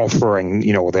wholesale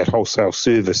offering, or that wholesale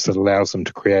service that allows them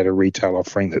to create a retail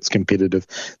offering that's competitive.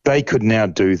 They could now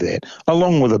do that,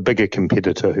 along with a bigger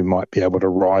competitor who might be able to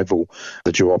rival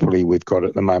the duopoly we've got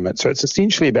at the moment. So it's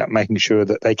essentially about making sure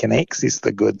that they can access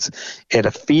the goods at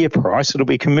a fair price. It'll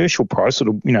be a commercial price.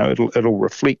 It'll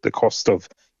reflect the cost of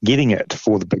getting it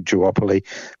for the big duopoly,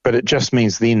 but it just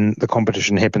means then the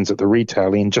competition happens at the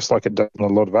retail end, just like it does in a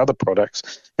lot of other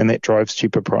products, and that drives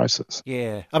cheaper prices.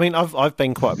 Yeah, I mean, I've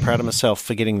been quite proud of myself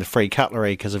for getting the free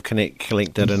cutlery because I've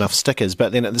collected enough stickers,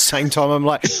 but then at the same time I'm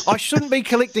like, I shouldn't be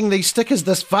collecting these stickers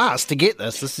this fast to get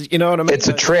this. This is, what I mean? It's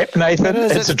a trap, Nathan.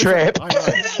 It's a trap. I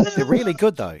know. They're really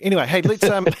good though. Anyway, hey,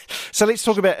 let's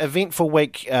talk about eventful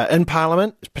week in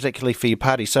Parliament, particularly for your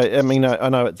party. So, I mean, I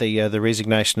know at the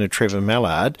resignation of Trevor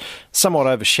Mallard, somewhat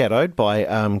overshadowed by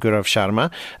Gaurav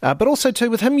Sharma, but also too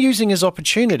with him using his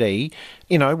opportunity,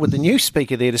 with the new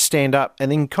speaker there to stand up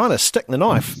and then kind of stick the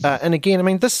knife. And again, I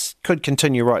mean, this could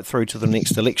continue right through to the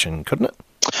next election, couldn't it?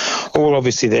 Well,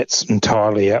 obviously that's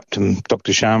entirely up to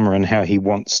Dr. Sharma and how he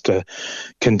wants to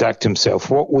conduct himself.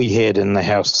 What we had in the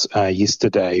House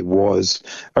yesterday was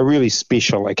a really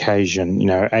special occasion.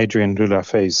 Adrian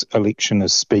Rurafei's election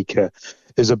as Speaker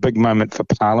is a big moment for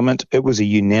Parliament. It was a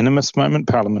unanimous moment.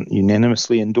 Parliament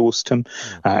unanimously endorsed him.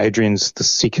 Adrian's the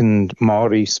second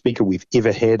Māori speaker we've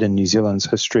ever had in New Zealand's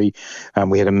history.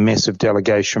 We had a massive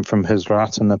delegation from his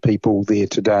Ratana people there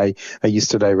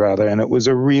yesterday, and it was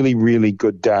a really, really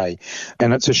good day.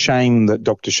 And it's a shame that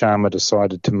Dr. Sharma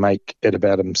decided to make it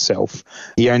about himself.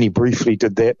 He only briefly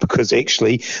did that because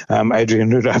actually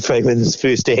Adrian Rurafei in his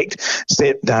first act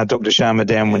sat Dr. Sharma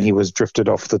down when he was drifted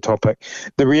off the topic.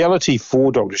 The reality for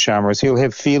Dr. Sharma is he'll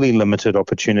have fairly limited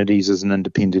opportunities as an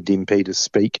independent MP to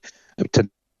speak. Today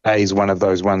is one of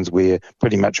those ones where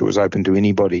pretty much it was open to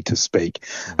anybody to speak.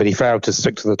 But he failed to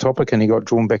stick to the topic and he got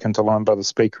drawn back into line by the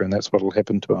Speaker, and that's what will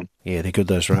happen to him. Yeah, they're good,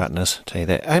 those Ratanas, tell you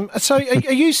that. So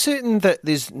are you certain that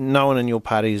there's no one in your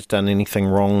party who's done anything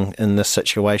wrong in this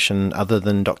situation other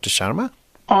than Dr. Sharma?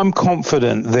 I'm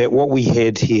confident that what we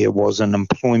had here was an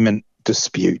employment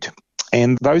dispute.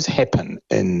 And those happen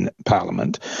in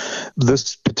Parliament.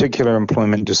 This particular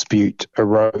employment dispute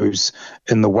arose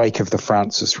in the wake of the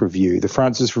Francis Review. The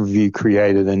Francis Review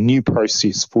created a new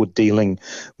process for dealing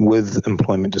with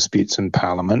employment disputes in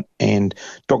Parliament, and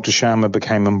Dr. Sharma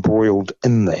became embroiled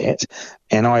in that.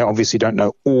 And I obviously don't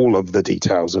know all of the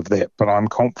details of that, but I'm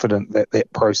confident that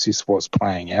that process was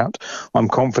playing out. I'm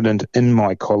confident in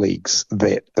my colleagues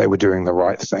that they were doing the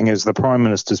right thing. As the Prime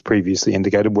Minister's previously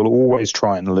indicated, we'll always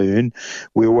try and learn.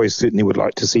 We always certainly would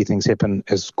like to see things happen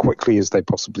as quickly as they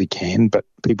possibly can, but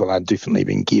people are definitely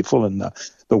being careful in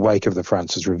the wake of the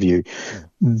Francis Review.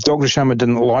 Dr. Sharma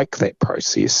didn't like that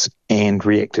process and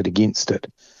reacted against it.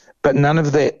 But none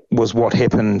of that was what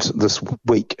happened this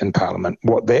week in Parliament.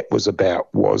 What that was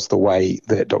about was the way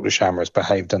that Dr. Sharma has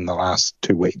behaved in the last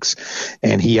 2 weeks.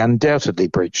 And he undoubtedly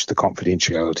breached the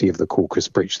confidentiality of the caucus,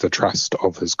 breached the trust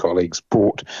of his colleagues,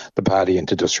 brought the party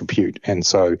into disrepute. And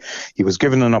so he was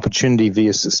given an opportunity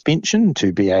via suspension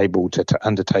to be able to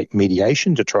undertake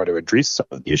mediation to try to address some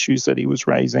of the issues that he was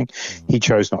raising. He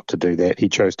chose not to do that. He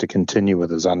chose to continue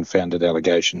with his unfounded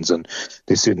allegations. And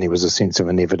there certainly was a sense of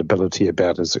inevitability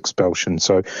about his expulsion.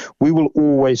 So we will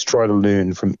always try to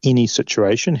learn from any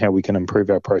situation how we can improve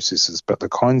our processes, but the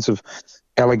kinds of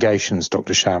allegations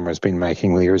Dr. Sharma has been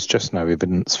making there is just no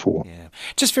evidence for. Yeah.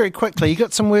 Just very quickly, you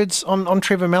got some words on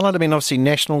Trevor Mallard? I mean, obviously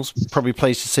Nationals probably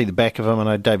pleased to see the back of him. I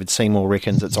know David Seymour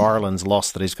reckons it's Ireland's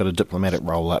loss that he's got a diplomatic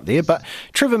role up there. But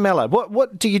Trevor Mallard,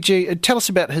 what do you tell us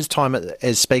about his time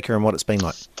as Speaker and what it's been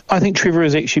like? I think Trevor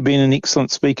has actually been an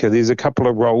excellent Speaker. There's a couple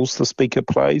of roles the Speaker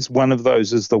plays. One of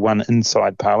those is the one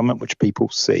inside Parliament, which people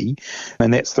see,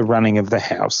 and that's the running of the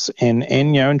House.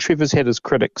 And Trevor's had his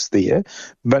critics there,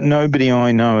 but nobody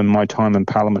I know in my time in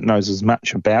Parliament knows as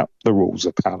much about the rules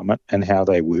of Parliament and how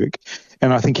they work.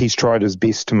 And I think he's tried his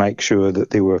best to make sure that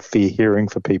there were a fair hearing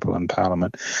for people in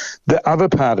Parliament. The other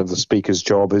part of the Speaker's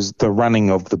job is the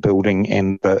running of the building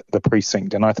and the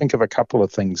precinct. And I think of a couple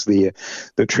of things there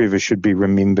that Trevor should be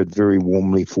remembered very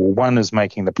warmly for. One is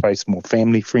making the place more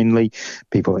family-friendly,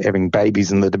 people having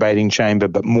babies in the debating chamber,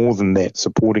 but more than that,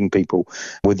 supporting people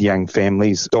with young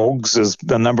families. Dogs, as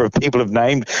a number of people have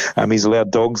named, he's allowed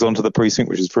dogs onto the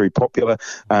precinct, which is very popular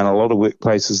in a lot of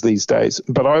workplaces these days.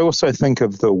 But I also think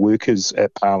of the workers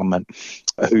at Parliament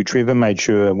who Trevor made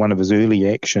sure one of his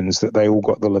early actions that they all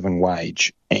got the living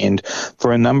wage. And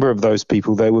for a number of those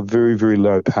people, they were very, very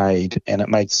low paid, and it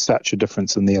made such a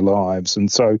difference in their lives.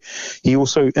 And so he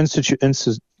also instigated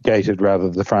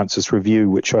the Francis Review,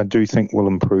 which I do think will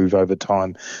improve over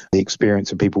time the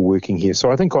experience of people working here.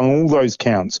 So I think on all those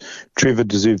counts, Trevor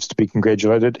deserves to be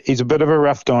congratulated. He's a bit of a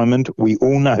rough diamond. We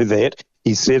all know that.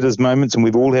 He's said his moments, and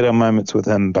we've all had our moments with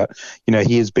him, but,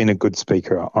 he has been a good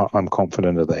speaker. I'm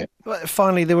confident of that.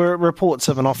 Finally, there were reports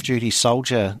of an off-duty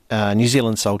soldier, New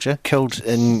Zealand soldier, killed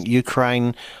in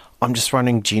Ukraine. I'm just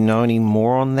wondering, do you know any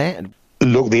more on that?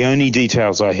 Look, the only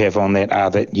details I have on that are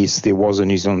that, yes, there was a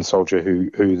New Zealand soldier who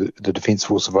the Defence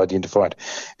Force have identified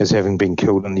as having been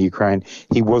killed in the Ukraine.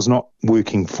 He was not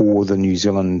working for the New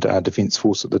Zealand Defence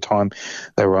Force at the time.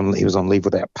 He was on leave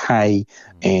without pay,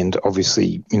 and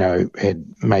obviously, had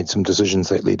made some decisions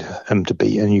that led him to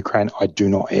be in Ukraine. I do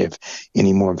not have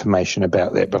any more information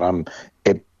about that, but I'm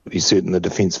certain the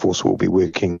Defence Force will be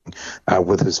working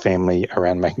with his family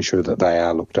around making sure that they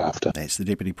are looked after. That's the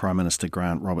Deputy Prime Minister,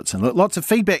 Grant Robertson. Lots of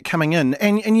feedback coming in,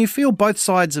 and you feel both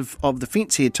sides of the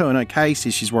fence here too. I know Kay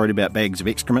says she's worried about bags of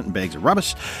excrement and bags of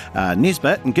rubbish.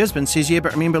 Nesbitt and Gisborne says, yeah,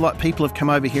 but remember, people have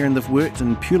come over here and they've worked,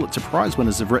 and Pulitzer Prize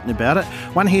winners have written about it.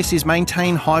 One here says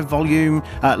maintain high volume,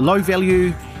 low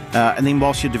value, and then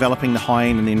whilst you're developing the high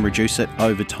end, and then reduce it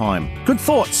over time. Good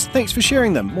thoughts. Thanks for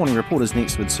sharing them. Morning Reporter's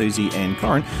next with Susie and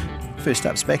Corin. First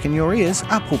up's back in your ears,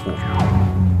 Apopo.